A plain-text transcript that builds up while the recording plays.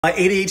My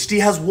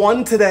ADHD has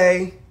won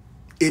today.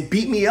 It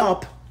beat me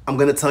up. I'm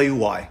gonna tell you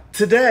why.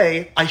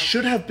 Today, I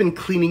should have been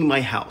cleaning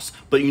my house,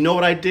 but you know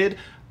what I did?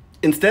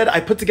 Instead, I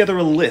put together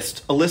a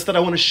list that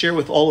I wanna share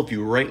with all of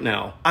you right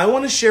now. I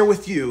wanna share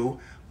with you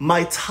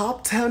my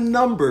top 10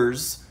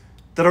 numbers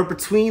that are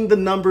between the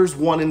numbers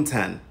 1 and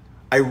 10.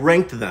 I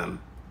ranked them.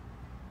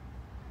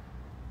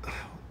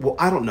 Well,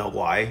 I don't know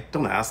why.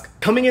 Don't ask.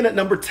 Coming in at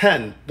number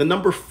 10, the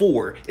number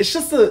 4. It's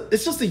just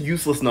a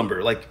useless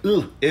number. Like,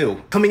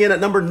 ew. Coming in at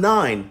number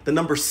 9, the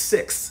number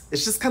 6.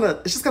 It's just kind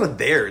of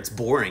there. It's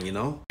boring, you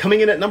know? Coming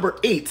in at number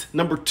 8,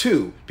 number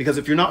 2, because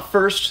if you're not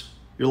first,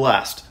 you're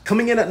last.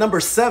 Coming in at number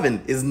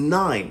 7 is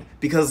 9,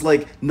 because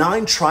like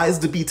 9 tries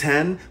to be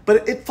 10,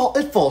 but it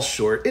falls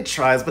short. It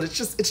tries, but it's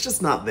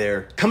just not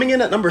there. Coming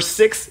in at number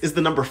 6 is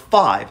the number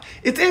 5.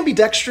 It's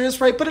ambidextrous,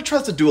 right? But it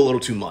tries to do a little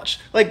too much.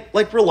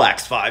 Like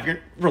relax, 5.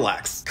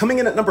 Relax. Coming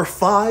in at number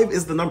 5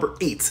 is the number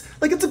 8.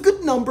 Like it's a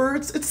good number.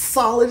 It's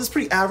solid. It's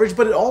pretty average,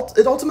 but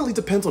it ultimately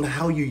depends on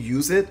how you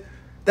use it.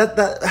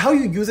 That how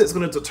you use it is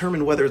going to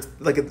determine whether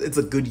it's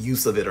a good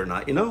use of it or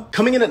not, you know?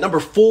 Coming in at number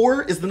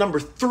 4 is the number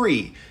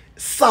 3.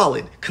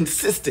 Solid,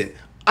 consistent.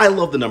 I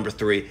love the number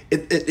 3.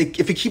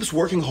 If it keeps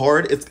working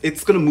hard,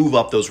 it's gonna move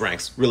up those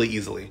ranks really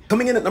easily.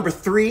 Coming in at number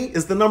 3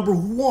 is the number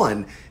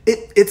 1.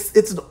 It's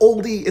an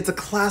oldie, it's a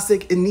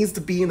classic. It needs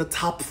to be in the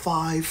top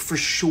 5 for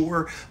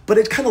sure, but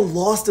it kind of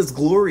lost its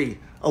glory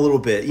a little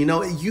bit. You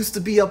know, it used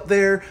to be up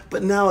there,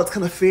 but now it's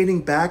kind of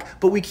fading back.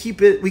 But we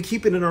keep it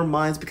in our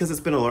minds because it's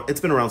been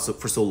around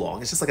for so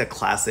long. It's just like a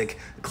classic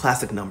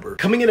number.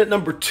 Coming in at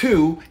number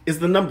 2 is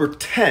the number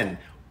 10.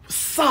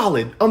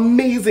 Solid,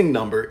 amazing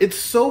number. It's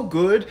so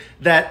good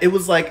that it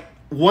was like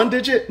 1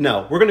 digit.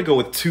 No, we're gonna go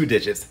with 2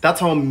 digits. That's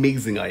how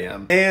amazing I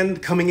am.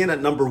 And coming in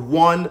at number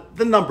 1,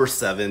 the number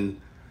 7.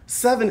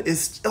 7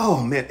 is,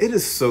 oh man, it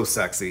is so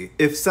sexy.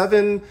 If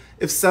seven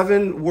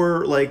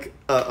were like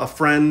a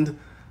friend,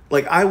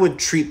 like I would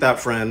treat that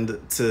friend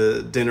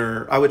to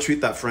dinner. I would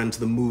treat that friend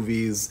to the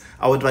movies.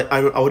 I would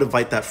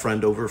invite that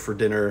friend over for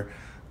dinner,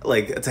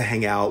 like to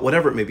hang out,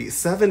 whatever it may be.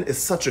 7 is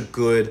such a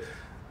good,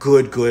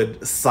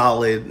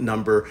 solid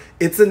number.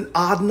 It's an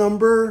odd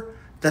number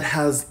that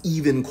has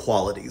even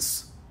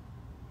qualities.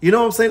 You know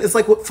what I'm saying? It's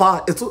like what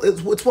 5,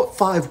 it's what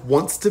 5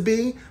 wants to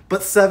be,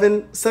 but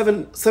 7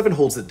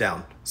 holds it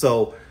down.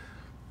 So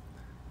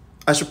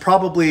I should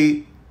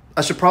probably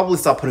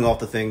stop putting off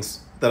the things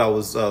that I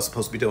was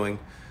supposed to be doing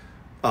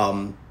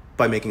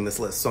by making this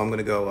list. So I'm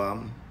gonna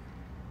go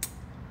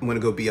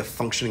be a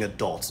functioning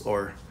adult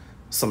or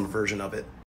some version of it.